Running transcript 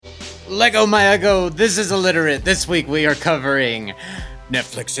Lego my Ego, this is Illiterate. This week we are covering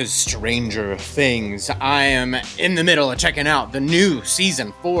Netflix's Stranger Things. I am in the middle of checking out the new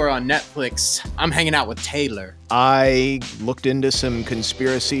season 4 on Netflix. I'm hanging out with Taylor. I looked into some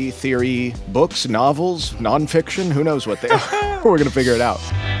conspiracy theory books, novels, nonfiction. Who knows what they are? We're going to figure it out.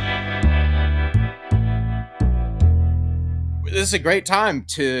 This is a great time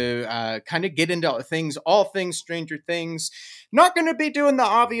to kind of get into all things Stranger Things. Not going to be doing the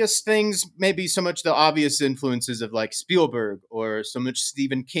obvious things, maybe so much the obvious influences of like Spielberg or so much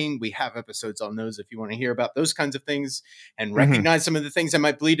Stephen King. We have episodes on those if you want to hear about those kinds of things and recognize some of the things that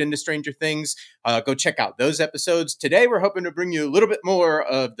might bleed into Stranger Things. Go check out those episodes. Today, we're hoping to bring you a little bit more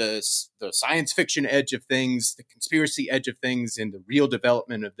of the science fiction edge of things, the conspiracy edge of things, and the real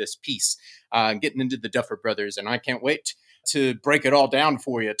development of this piece. Getting into the Duffer Brothers, and I can't wait to break it all down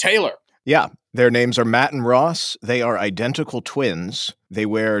for you. Taylor. Yeah, their names are Matt and Ross. They are identical twins. They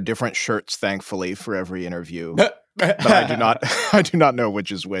wear different shirts, thankfully, for every interview. But I do not know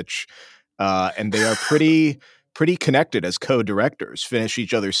which is which. And they are pretty connected as co-directors, finish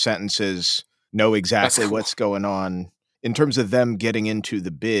each other's sentences, know exactly what's going on. In terms of them getting into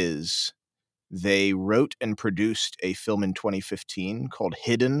the biz, they wrote and produced a film in 2015 called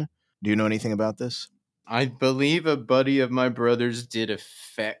Hidden. Do you know anything about this? I believe a buddy of my brother's did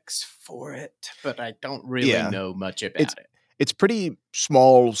effects for it, but I don't really know much about it. It's pretty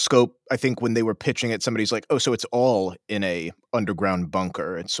small scope. I think when they were pitching it, somebody's like, oh, so it's all in a underground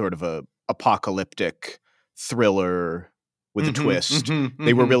bunker. It's sort of a apocalyptic thriller with a twist.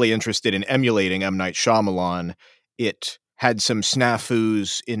 They were really interested in emulating M. Night Shyamalan. It had some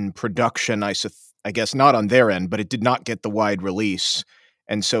snafus in production, I guess not on their end, but it did not get the wide release.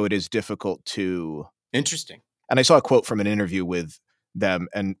 And so it is difficult to... Interesting. And I saw a quote from an interview with them,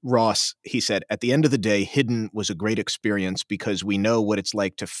 and Ross, he said, at the end of the day, Hidden was a great experience because we know what it's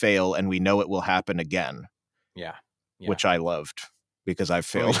like to fail and we know it will happen again. Yeah. Which I loved because I've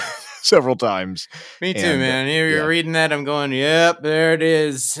failed several times. Me too, man. You're reading that, I'm going, yep, there it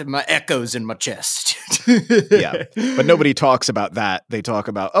is. My echoes in my chest. Yeah. But nobody talks about that. They talk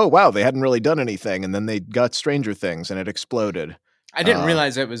about, oh, wow, they hadn't really done anything. And then they got Stranger Things and it exploded. I didn't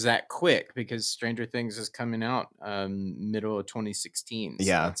realize it was that quick because Stranger Things is coming out middle of 2016. So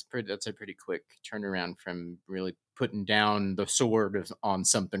yeah, that's a pretty quick turnaround from really putting down the sword on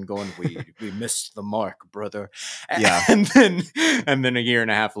something, going, we missed the mark, brother. Yeah, and then a year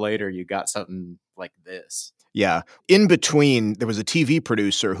and a half later, you got something like this. Yeah. In between, there was a TV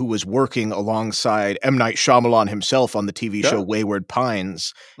producer who was working alongside M. Night Shyamalan himself on the TV show Wayward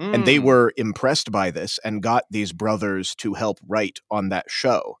Pines. And they were impressed by this and got these brothers to help write on that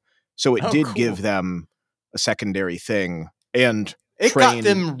show. So it did give them a secondary thing. And it got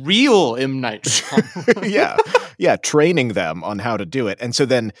them real M. Night Shyamalan. Yeah, training them on how to do it. And so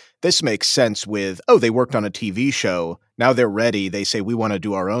then this makes sense with, they worked on a TV show. Now they're ready. They say, we want to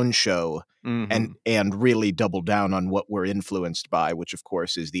do our own show. And really double down on what we're influenced by, which of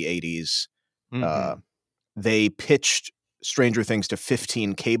course is the 80s. They pitched Stranger Things to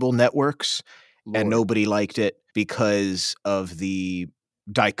 15 cable networks, and nobody liked it because of the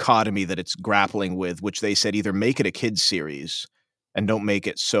dichotomy that it's grappling with, which they said either make it a kids series and don't make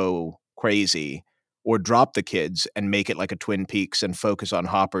it so crazy, or drop the kids and make it like a Twin Peaks and focus on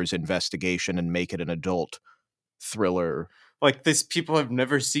Hopper's investigation and make it an adult thriller. Like this, people have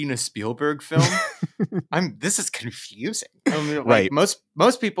never seen a Spielberg film. This is confusing. I mean, right. Most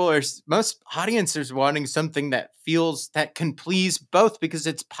audiences are wanting something that can please both because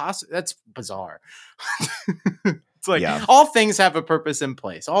it's possible. That's bizarre. It's like all things have a purpose in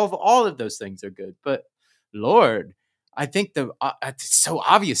place. All of those things are good, but Lord, I think it's so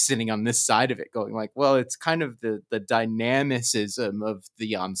obvious sitting on this side of it, going like, well, it's kind of the dynamicism of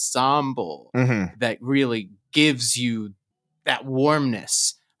the ensemble that really gives you that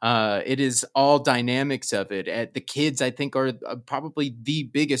warmness. It is all dynamics of it. The kids, I think, are probably the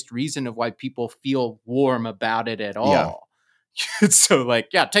biggest reason of why people feel warm about it at all. So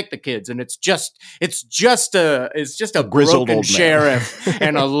take the kids, and it's just a grizzled broken old sheriff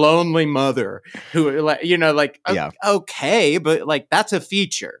and a lonely mother who, okay, but that's a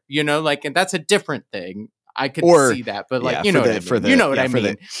feature, and that's a different thing. I could see that, but what I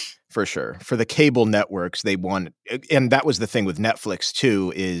mean. For sure. For the cable networks, they want, and that was the thing with Netflix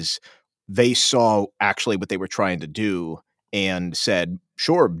too, is they saw actually what they were trying to do and said,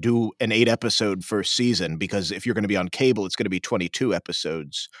 sure, do an 8-episode first season, because if you're going to be on cable, it's going to be 22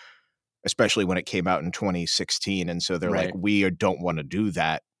 episodes, especially when it came out in 2016. And so they're like, we don't want to do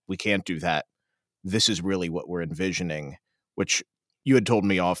that. We can't do that. This is really what we're envisioning, which you had told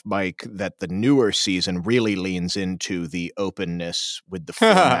me off mic that the newer season really leans into the openness with the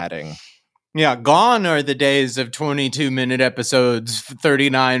formatting. Yeah, gone are the days of 22-minute episodes,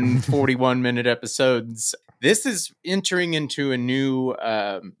 39, 41-minute episodes. This is entering into a new,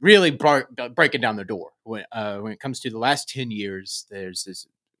 really breaking down the door. When it comes to the last 10 years, there's this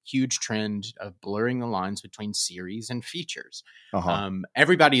huge trend of blurring the lines between series and features.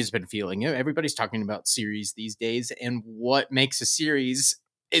 Everybody has been feeling it. Everybody's talking about series these days, and what makes a series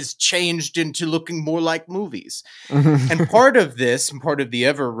is changed into looking more like movies. And part of this, and part of the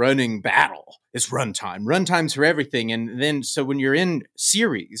ever-running battle, is runtime. Runtime's for everything. And then, so when you're in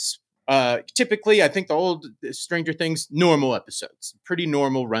series, typically, I think the old Stranger Things, normal episodes, pretty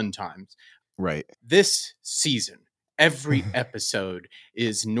normal runtimes. Right. This season, every episode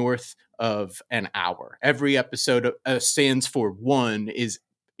is north of an hour. Every episode stands for one, is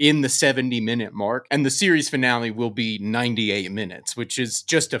in the 70-minute mark, and the series finale will be 98 minutes, which is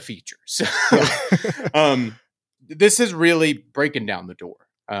just a feature. So this is really breaking down the door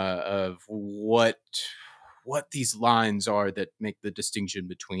of what these lines are that make the distinction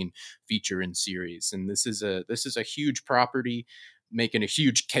between feature and series. And this is a huge property making a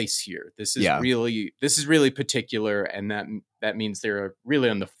huge case here. This is really particular, and that means they're really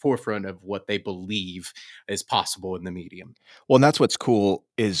on the forefront of what they believe is possible in the medium. Well, and that's what's cool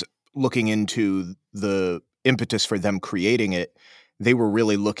is looking into the impetus for them creating it. They were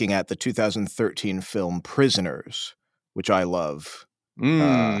really looking at the 2013 film Prisoners, which I love.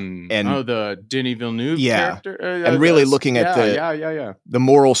 And the Denis Villeneuve character, and really looking at the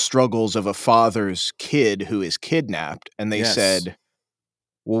moral struggles of a father's kid who is kidnapped, and they said,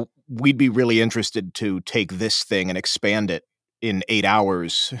 well, we'd be really interested to take this thing and expand it in 8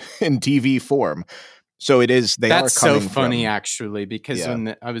 hours in TV form. So it is. That's so funny, actually, because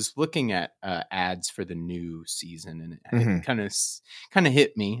when I was looking at ads for the new season, and it kind of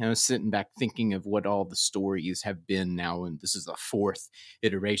hit me. I was sitting back thinking of what all the stories have been now, and this is the 4th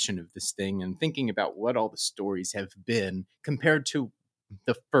iteration of this thing, and thinking about what all the stories have been compared to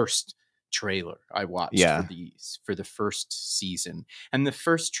the first trailer I watched for the first season. And the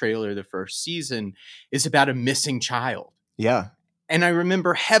first trailer, the first season, is about a missing child. Yeah. And I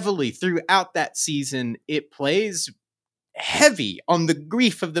remember heavily throughout that season, it plays heavy on the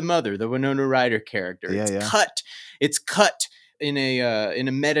grief of the mother, the Winona Ryder character. It's cut in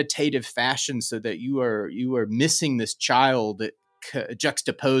a meditative fashion, so that you are missing this child that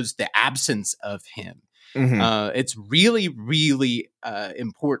juxtaposed the absence of him. It's really, really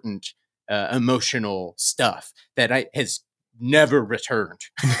important emotional stuff that has never returned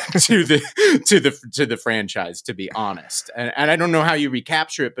to the franchise, to be honest. And I don't know how you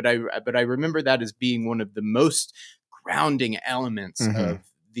recapture it, but I remember that as being one of the most grounding elements of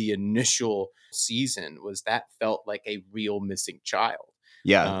the initial season, was that felt like a real missing child.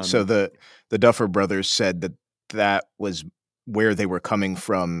 So the Duffer Brothers said that was where they were coming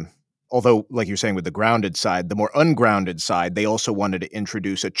from. Although, like you're saying, with the grounded side, the more ungrounded side, they also wanted to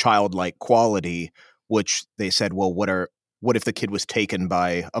introduce a childlike quality, which they said, well, what if the kid was taken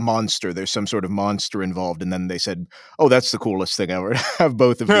by a monster? There's some sort of monster involved. And then they said, oh, that's the coolest thing ever, to have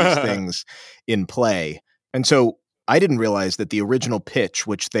both of these things in play. And so I didn't realize that the original pitch,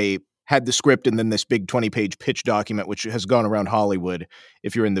 which they had the script and then this big 20-page pitch document, which has gone around Hollywood,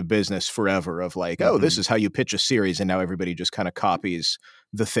 if you're in the business forever, of like, oh, this is how you pitch a series. And now everybody just kind of copies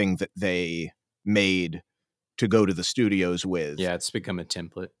the thing that they made to go to the studios with. Yeah, it's become a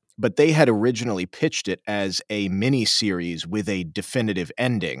template. But they had originally pitched it as a mini-series with a definitive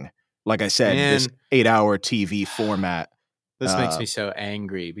ending. Like I said, this 8-hour TV format. This makes me so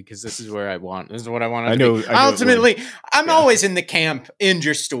angry, because this is what I want to be. Ultimately, I'm always in the camp, end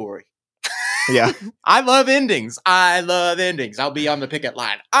your story. Yeah. I love endings. I'll be on the picket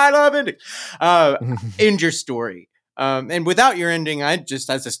line. I love endings. End your story. And without your ending, I just,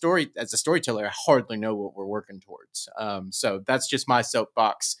 as a storyteller, I hardly know what we're working towards. So that's just my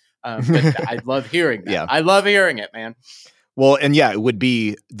soapbox. But I love hearing that. I love hearing it, man. Well, and it would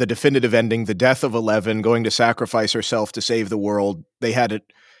be the definitive ending, the death of Eleven, going to sacrifice herself to save the world. They had it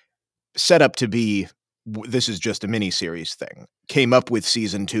set up to be, this is just a miniseries thing. Came up with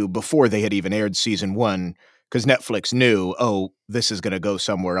season 2 before they had even aired season 1, because Netflix knew, this is going to go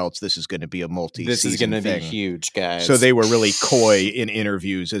somewhere else. This is going to be a multi-season This is going to be huge, guys. So they were really coy in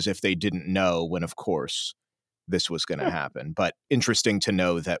interviews, as if they didn't know, when, of course, this was going to happen. But interesting to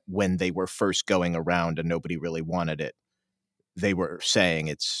know that when they were first going around and nobody really wanted it, they were saying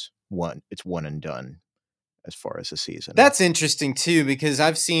it's one and done as far as the season. That's interesting too, because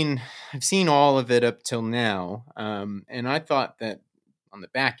I've seen all of it up till now, and I thought that on the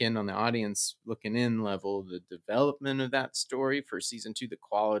back end, on the audience looking in level, the development of that story for season 2, the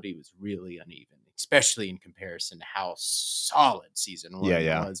quality was really uneven, especially in comparison to how solid season 1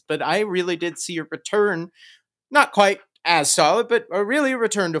 was. But I really did see a return, not quite as solid, but really a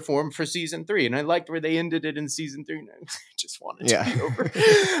return to form for season 3. And I liked where they ended it in season 3. And I just wanted to be over.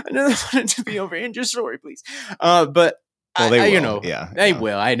 I really wanted to be over. End your story, please. But they will. They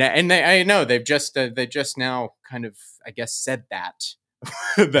will. I know they've just now kind of, I guess, said that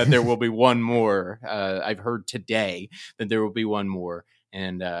that there will be one more. I've heard today that there will be one more,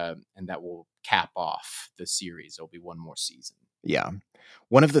 and that will cap off the series. There'll be one more season. Yeah,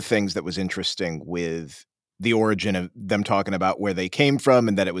 one of the things that was interesting with the origin of them talking about where they came from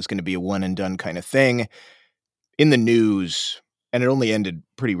and that it was going to be a one and done kind of thing in the news, and it only ended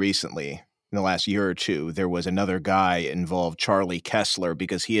pretty recently in the last year or two. There was another guy involved, Charlie Kessler,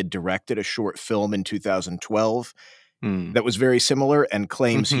 because he had directed a short film in 2012 that was very similar and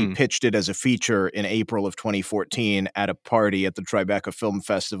claims he pitched it as a feature in April of 2014 at a party at the Tribeca Film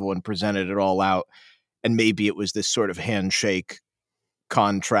Festival and presented it all out. And maybe it was this sort of handshake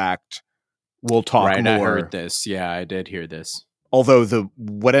contract. We'll talk more. I heard this. Yeah, I did hear this. Although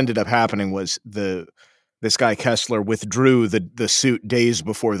what ended up happening was this guy Kessler withdrew the suit days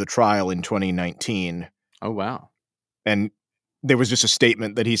before the trial in 2019. Oh, wow. And there was just a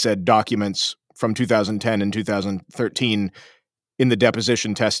statement that he said documents from 2010 and 2013 in the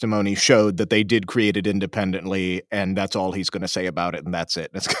deposition testimony showed that they did create it independently, and that's all he's going to say about it, and that's it.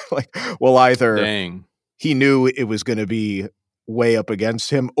 And it's like, well, either he knew it was going to be way up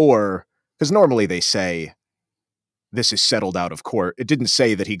against him, or because normally they say this is settled out of court. It didn't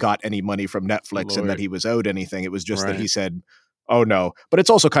say that he got any money from Netflix and that he was owed anything. It was just that he said, oh, no. But it's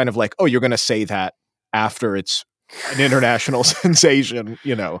also kind of like, oh, you're going to say that after it's an international sensation,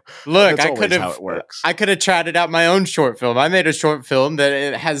 Look, I could have trotted out my own short film. I made a short film that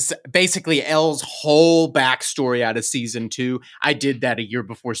it has basically Elle's whole backstory out of season 2. I did that a year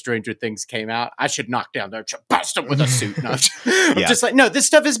before Stranger Things came out. I should knock down there, bust him with a suit. No, I'm just like, no, this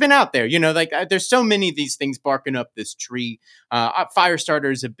stuff has been out there. There's so many of these things barking up this tree.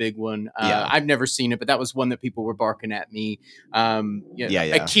 Firestarter is a big one. I've never seen it, but that was one that people were barking at me.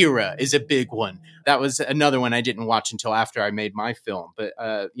 Akira is a big one. That was another one I didn't watch until after I made my film. But,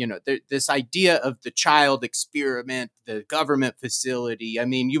 this idea of the child experiment, the government facility. I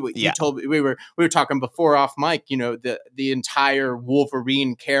mean, you told me, we were talking before off mic, the entire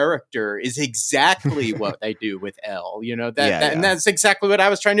Wolverine character is exactly what they do with Elle, and that's exactly what I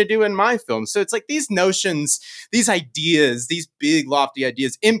was trying to do in my film. So it's like these notions, these ideas, these big lofty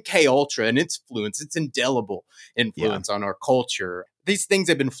ideas, MK Ultra and its influence, its indelible influence on our culture. These things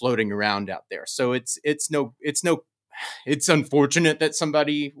have been floating around out there. So it's unfortunate that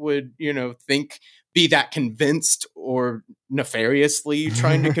somebody would, be that convinced or nefariously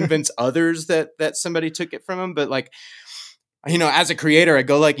trying to convince others that somebody took it from them. But as a creator, I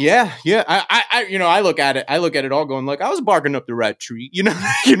go like, I look at it all going like, I was barking up the right tree. You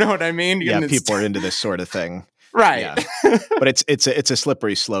know what I mean? Yeah. People are into this sort of thing. Right. Yeah. But it's a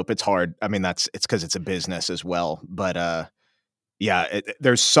slippery slope. It's hard. I mean, it's because it's a business as well. But,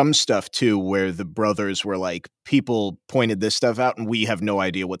 there's some stuff too where the brothers were like, people pointed this stuff out and we have no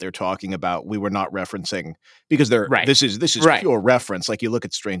idea what they're talking about. We were not referencing because this is pure reference. Like you look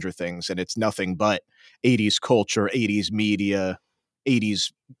at Stranger Things and it's nothing but 80s culture, 80s media,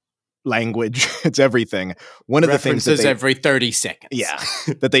 80s language. It's everything. One of the things that every 30 seconds. Yeah.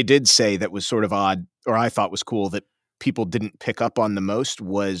 That they did say that was sort of odd, or I thought was cool, that people didn't pick up on the most,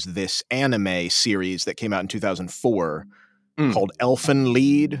 was this anime series that came out in 2004 called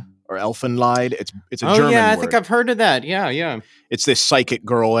Elfenlied or Elfenlied. It's a German word. I think I've heard of that. Yeah. It's this psychic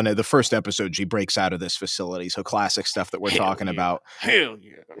girl, and the first episode she breaks out of this facility. So classic stuff that we're talking about. Hell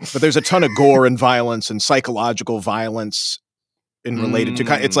yeah. But there's a ton of gore and violence and psychological violence related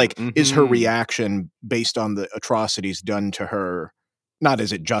to it's like, is her reaction based on the atrocities done to her? Not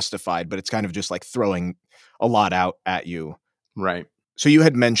is it justified, but it's kind of just like throwing a lot out at you. Right. So you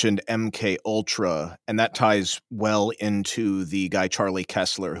had mentioned MK Ultra, and that ties well into the guy Charlie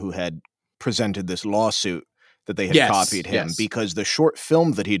Kessler, who had presented this lawsuit that they had copied him because the short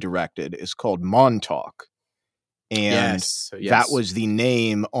film that he directed is called Montauk. And that was the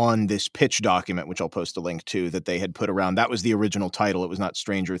name on this pitch document, which I'll post a link to, that they had put around. That was the original title. It was not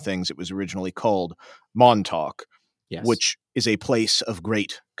Stranger Things. It was originally called Montauk, which is a place of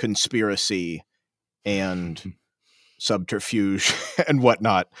great conspiracy and subterfuge and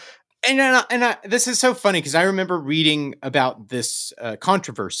whatnot. And this is so funny because I remember reading about this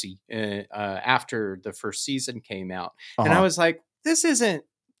controversy after the first season came out, and I was like,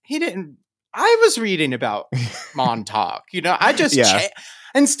 he didn't I was reading about Montauk. I just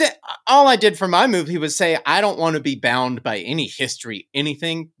instead, all I did for my movie was say, I don't want to be bound by any history,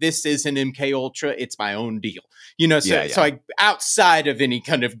 anything. This is an MK Ultra. It's my own deal. So I, outside of any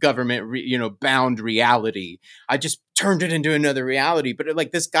kind of government, bound reality, I just turned it into another reality. But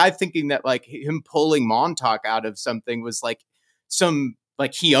like this guy thinking that like him pulling Montauk out of something was like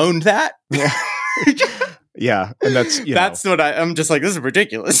he owned that. Yeah. Yeah. And that's what I'm just like, this is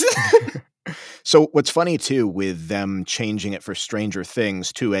ridiculous. So what's funny too with them changing it for Stranger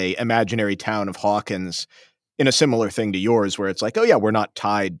Things to a imaginary town of Hawkins in a similar thing to yours, where it's like, oh yeah, we're not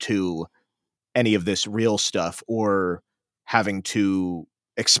tied to any of this real stuff or having to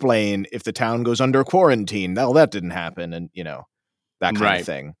explain if the town goes under quarantine. No, that didn't happen. And that kind of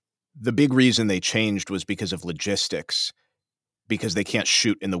thing. The big reason they changed was because of logistics, because they can't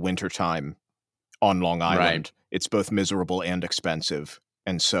shoot in the wintertime on Long Island. Right. It's both miserable and expensive.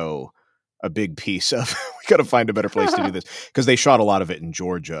 And so a big piece of we got to find a better place to do this, because they shot a lot of it in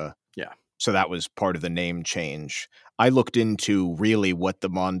Georgia. Yeah. So that was part of the name change. I looked into really what the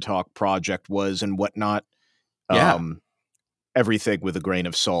Montauk Project was and whatnot. Yeah. Everything with a grain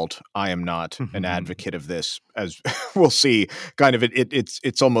of salt. I am not an advocate of this, as we'll see. Kind of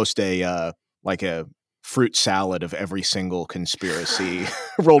it's almost a like a fruit salad of every single conspiracy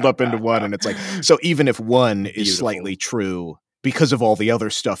rolled up into one. And it's like, so even if one is slightly true, because of all the other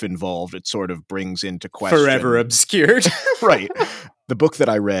stuff involved, it sort of brings into question. Forever obscured. Right. The book that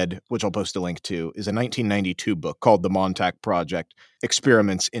I read, which I'll post a link to, is a 1992 book called The Montauk Project,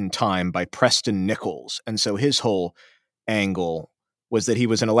 Experiments in Time by Preston Nichols. And so his whole angle was that he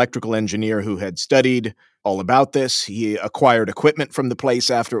was an electrical engineer who had studied all about this. He acquired equipment from the place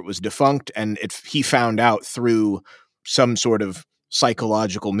after it was defunct, and he found out through some sort of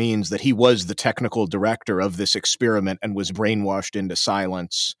psychological means that he was the technical director of this experiment and was brainwashed into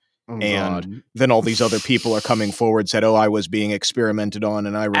silence. And then all these other people are coming forward, said, oh, I was being experimented on,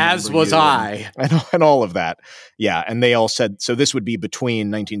 and I remember as was I. And all of that. Yeah, and they all said, so this would be between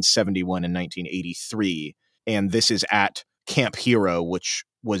 1971 and 1983, and this is at Camp Hero, which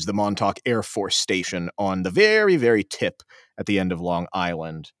was the Montauk Air Force Station on the very, very tip at the end of Long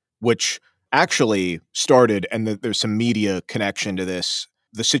Island, which actually started, and there's some media connection to this,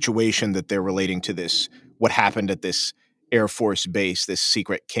 the situation that they're relating to this, what happened at this Air Force base, this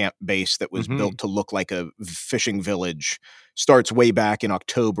secret camp base that was built to look like a fishing village, starts way back in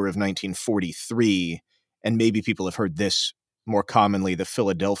October of 1943. And maybe people have heard this more commonly, the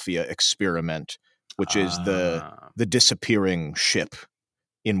Philadelphia experiment, which is the disappearing ship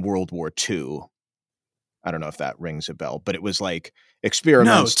in World War II. I don't know if that rings a bell, but it was like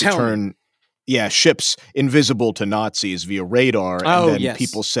experiments to turn ships invisible to Nazis via radar. And then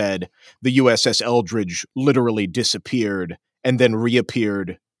people said the USS Eldridge literally disappeared and then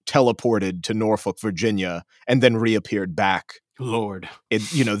reappeared, teleported to Norfolk, Virginia, and then reappeared back. Lord.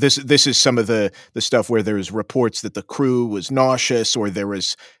 This is some of the stuff where there's reports that the crew was nauseous, or there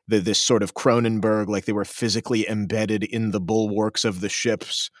was this sort of Cronenberg, like they were physically embedded in the bulwarks of the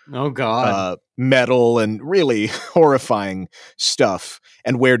ships. Oh, God. Metal and really horrifying stuff.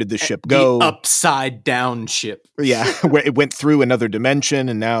 And where did the ship go? The upside down ship. Yeah, where it went through another dimension,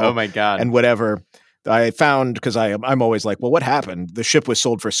 and now, oh my God, and whatever. I found, because I'm always like, well, what happened? The ship was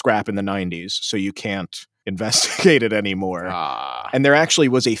sold for scrap in the 90s, so you can't investigate it anymore. And there actually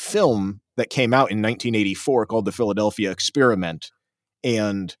was a film that came out in 1984 called The Philadelphia Experiment,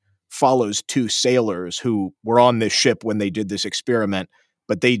 and follows two sailors who were on this ship when they did this experiment,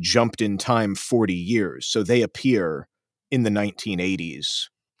 but they jumped in time 40 years. So they appear in the 1980s.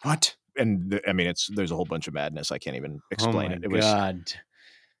 What? And I mean, there's a whole bunch of madness. I can't even explain it. Oh my God.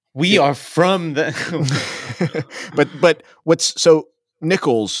 We are from the... But so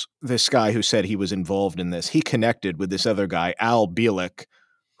Nichols, this guy who said he was involved in this, he connected with this other guy, Al Bielek,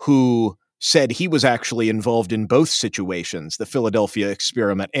 who said he was actually involved in both situations, the Philadelphia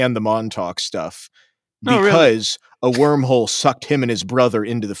experiment and the Montauk stuff, because a wormhole sucked him and his brother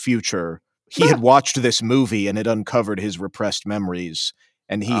into the future. He had watched this movie and it uncovered his repressed memories.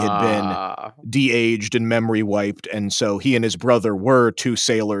 And he had been de-aged and memory wiped, and so he and his brother were two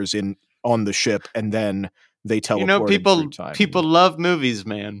sailors on the ship, and then they teleported through time. People love movies,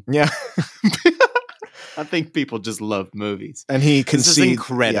 man. Yeah, I think people just love movies. And he concedes, this is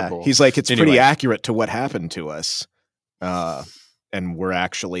incredible. Yeah, he's like, it's pretty accurate to what happened to us, and we're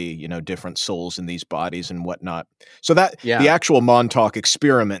actually different souls in these bodies and whatnot. So that the actual Montauk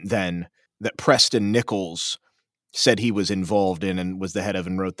experiment, then, that Preston Nichols said he was involved in and was the head of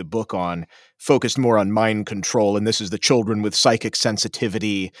and wrote the book on, focused more on mind control. And this is the children with psychic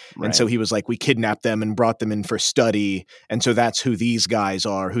sensitivity. Right. And so he was like, we kidnapped them and brought them in for study. And so that's who these guys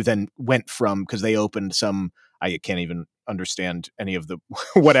are, who then went from, because they opened some, I can't even understand any of the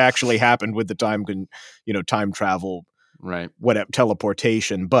what actually happened with the time travel, right? What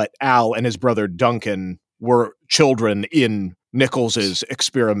teleportation. But Al and his brother Duncan were children in Nichols's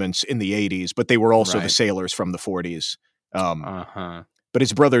experiments in the 80s, but they were also the sailors from the 40s. But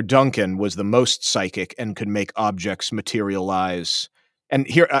his brother Duncan was the most psychic and could make objects materialize. And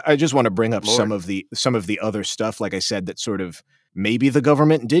here, I just want to bring up some of the other stuff, like I said, that sort of maybe the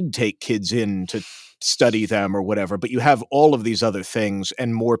government did take kids in to study them or whatever, but you have all of these other things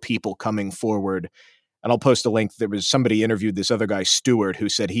and more people coming forward. And I'll post a link. There was somebody interviewed this other guy, Stewart, who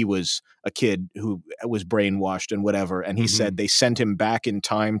said he was a kid who was brainwashed and whatever. And he said they sent him back in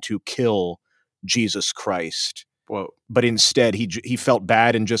time to kill Jesus Christ. Whoa. But instead, he felt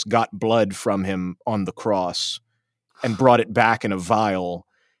bad and just got blood from him on the cross and brought it back in a vial.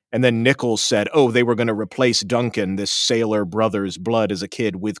 And then Nichols said, they were going to replace Duncan, this sailor brother's blood as a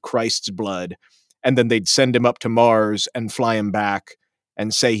kid, with Christ's blood. And then they'd send him up to Mars and fly him back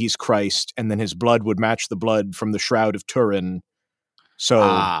and say he's Christ, and then his blood would match the blood from the Shroud of Turin.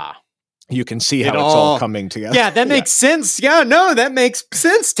 So you can see how it's all coming together. Yeah, that makes sense. Yeah, no, that makes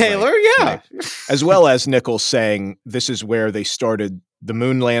sense, Taylor. Right. Yeah. Right. As well as Nichols saying this is where they started the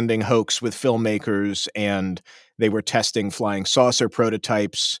moon landing hoax with filmmakers, and they were testing flying saucer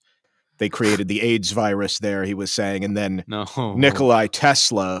prototypes. They created the AIDS virus there, he was saying. And then Nikola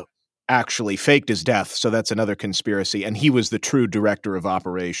Tesla actually faked his death, so that's another conspiracy, and he was the true director of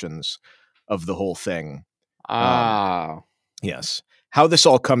operations of the whole thing. Yes. How this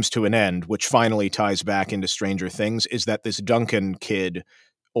all comes to an end, which finally ties back into Stranger Things, is that this Duncan kid,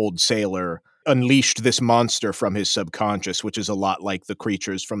 old sailor, unleashed this monster from his subconscious, which is a lot like the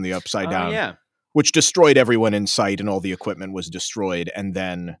creatures from the Upside Down, which destroyed everyone in sight, and all the equipment was destroyed, and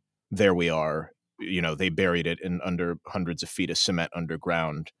then there we are. They buried it in under hundreds of feet of cement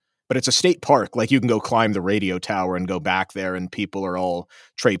underground. But it's a state park. Like, you can go climb the radio tower and go back there, and people are all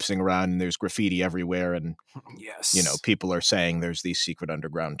traipsing around, and there's graffiti everywhere. And, people are saying there's these secret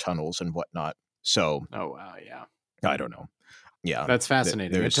underground tunnels and whatnot. So, I don't know. Yeah. That's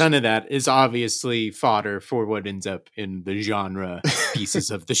fascinating. A ton of that is obviously fodder for what ends up in the genre pieces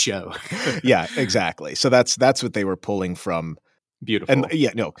of the show. Yeah, exactly. So that's what they were pulling from. Beautiful. And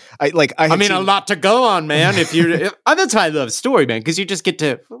I mean, a lot to go on, man. That's why I love story, man, because you just get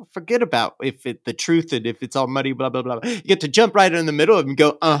to forget about the truth and if it's all muddy, blah, blah, blah. You get to jump right in the middle of it and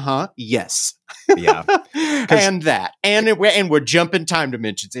go, yes. Yeah. And that. And we're jumping time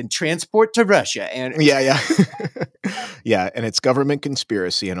dimensions and transport to Russia. And yeah. Yeah, and it's government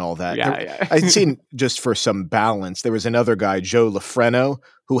conspiracy and all that. Yeah. I'd seen, just for some balance, there was another guy, Joe Lafreno,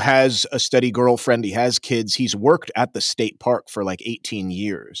 who has a steady girlfriend. He has kids. He's worked at the state park for like 18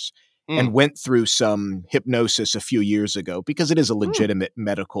 years and went through some hypnosis a few years ago, because it is a legitimate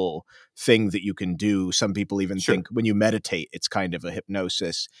medical thing that you can do. Some people even think when you meditate, it's kind of a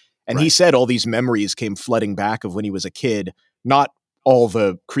hypnosis. And he said all these memories came flooding back of when he was a kid, not all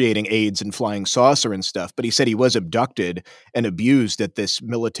the creating AIDS and flying saucer and stuff, but he said he was abducted and abused at this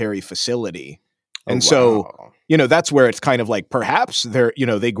military facility. And so, that's where it's kind of like, perhaps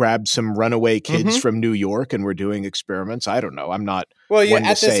they grabbed some runaway kids from New York and were doing experiments. I don't know. I'm not. Well,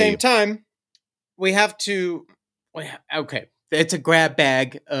 at the same time, we have to. Okay, it's a grab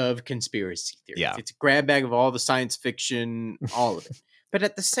bag of conspiracy theories. Yeah. It's a grab bag of all the science fiction, all of it. But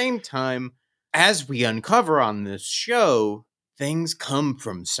at the same time, as we uncover on this show, things come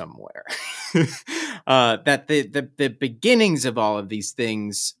from somewhere. That the beginnings of all of these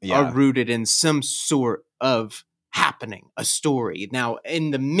things are rooted in some sort of happening, a story. Now,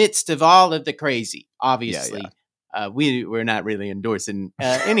 in the midst of all of the crazy, obviously, we're not really endorsing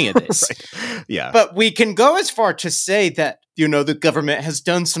any of this. Right. Yeah. But we can go as far to say that, the government has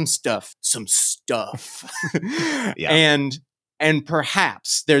done some stuff. And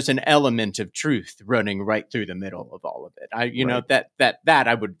perhaps there's an element of truth running right through the middle of all of it. That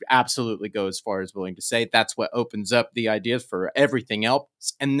I would absolutely go as far as willing to say that's what opens up the ideas for everything else.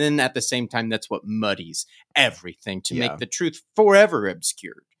 And then at the same time, that's what muddies everything to make the truth forever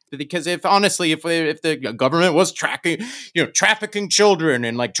obscured. Because if the government was trafficking children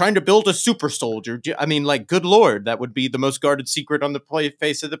and like trying to build a super soldier, I mean, like, good Lord, that would be the most guarded secret on the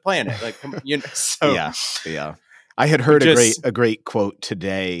face of the planet. Like, so yeah. I had heard a great quote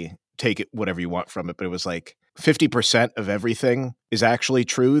today. Take it whatever you want from it, but it was like 50% of everything is actually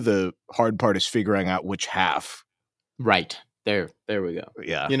true. The hard part is figuring out which half. Right. There we go.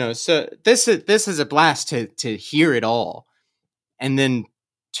 Yeah. You know, so this is a blast to hear it all. And then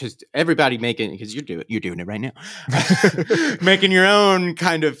just everybody making, because you're doing it right now, making your own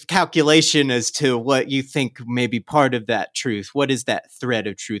kind of calculation as to what you think may be part of that truth. What is that thread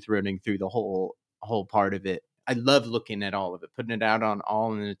of truth running through the whole part of it? I love looking at all of it, putting it out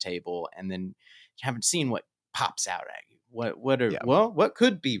on the table, and then you haven't seen what pops out at you. What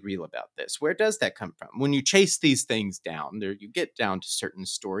could be real about this? Where does that come from? When you chase these things down, there you get down to certain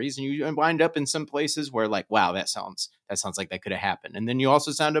stories, and you wind up in some places where, like, wow, that sounds like that could have happened. And then you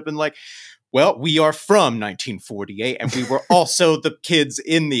also sound up in like, well, we are from 1948, and we were also the kids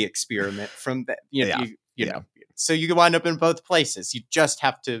in the experiment from that. You know. So you can wind up in both places. You just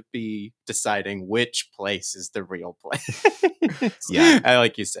have to be deciding which place is the real place. Yeah,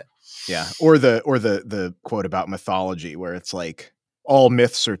 like you said. Yeah, or the quote about mythology where it's like all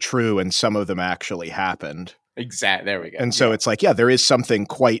myths are true and some of them actually happened. Exactly. There we go. And so it's like, yeah, there is something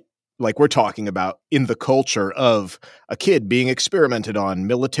quite like we're talking about in the culture of a kid being experimented on,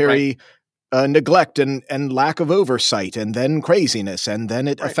 military neglect and lack of oversight, and then craziness, and then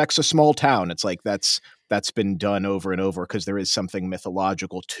it affects a small town. It's like that's been done over and over because there is something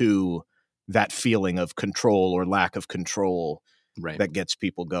mythological to that feeling of control or lack of control. Right. That gets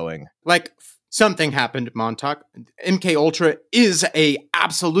people going. Like something happened at Montauk. MK Ultra is a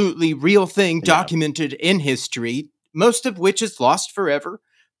absolutely real thing documented in history, most of which is lost forever.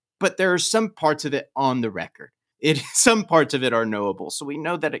 But there are some parts of it on the record. Some parts of it are knowable. So we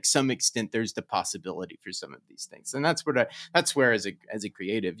know that at some extent there's the possibility for some of these things. And that's where as a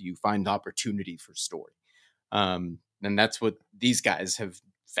creative you find opportunity for story. And that's what these guys have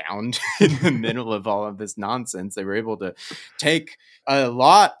found in the middle of all of this nonsense. They were able to take a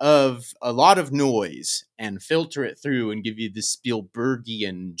lot of noise and filter it through and give you this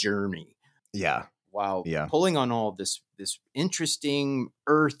Spielbergian journey. Yeah. While pulling on all this interesting,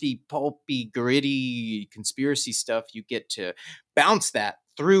 earthy, pulpy, gritty conspiracy stuff, you get to bounce that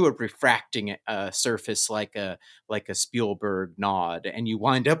through a refracting surface like a Spielberg nod, and you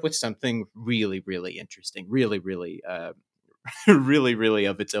wind up with something really, really interesting, really, really really, really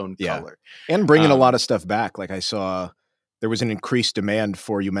of its own color. And bringing a lot of stuff back. Like I saw there was an increased demand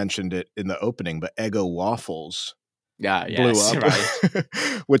for, you mentioned it in the opening, but Eggo waffles blew up. Right.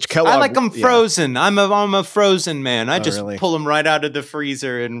 Which Kellogg, I like them frozen. I'm a frozen man. I just really? Pull them right out of the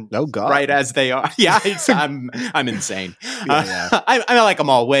freezer and right as they are. Yeah, I'm insane. I like them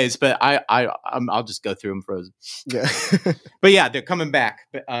all ways, but I'll just go through them frozen. Yeah. But yeah, they're coming back.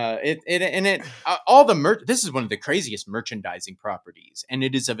 But all the merch. This is one of the craziest merchandising properties, and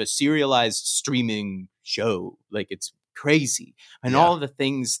it is of a serialized streaming show. Like it's crazy, and all the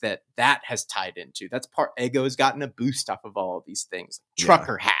things that has tied into. That's part. Eggo has gotten a boost off of all of these things.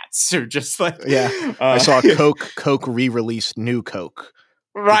 Trucker hats are just like I saw Coke re-released New Coke.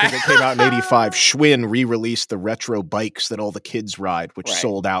 Right, because it came out in '85. Schwinn re-released the retro bikes that all the kids ride, which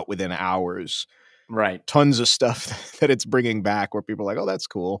sold out within hours. Right, tons of stuff that it's bringing back where people are like, oh, that's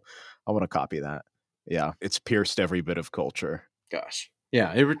cool. I want to copy that. Yeah, it's pierced every bit of culture. Gosh.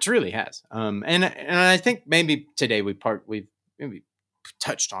 Yeah, it really has. And I think maybe today we've maybe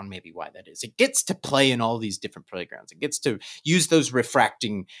touched on maybe why that is. It gets to play in all these different playgrounds. It gets to use those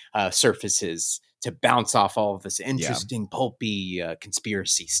refracting surfaces to bounce off all of this interesting, pulpy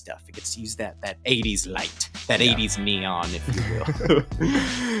conspiracy stuff. It gets to use that 80s light, that 80s neon, if you will.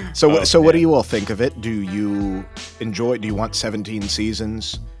 So what do you all think of it? Do you enjoy it? Do you want 17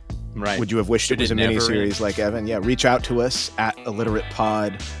 seasons? Right. Would you have wished it was a miniseries like Evan? Yeah, reach out to us at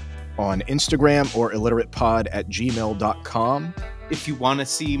IlliteratePod on Instagram or illiteratepod@gmail.com. If you want to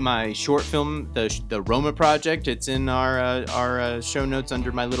see my short film, the Roma Project, it's in our show notes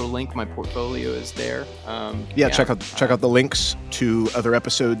under my little link. My portfolio is there. Check out the links to other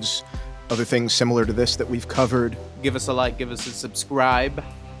episodes, other things similar to this that we've covered. Give us a like, give us a subscribe.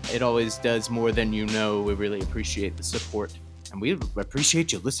 It always does more than you know. We really appreciate the support. And we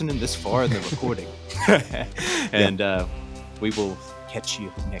appreciate you listening this far in the recording. And we will catch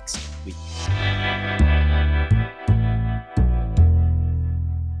you next week.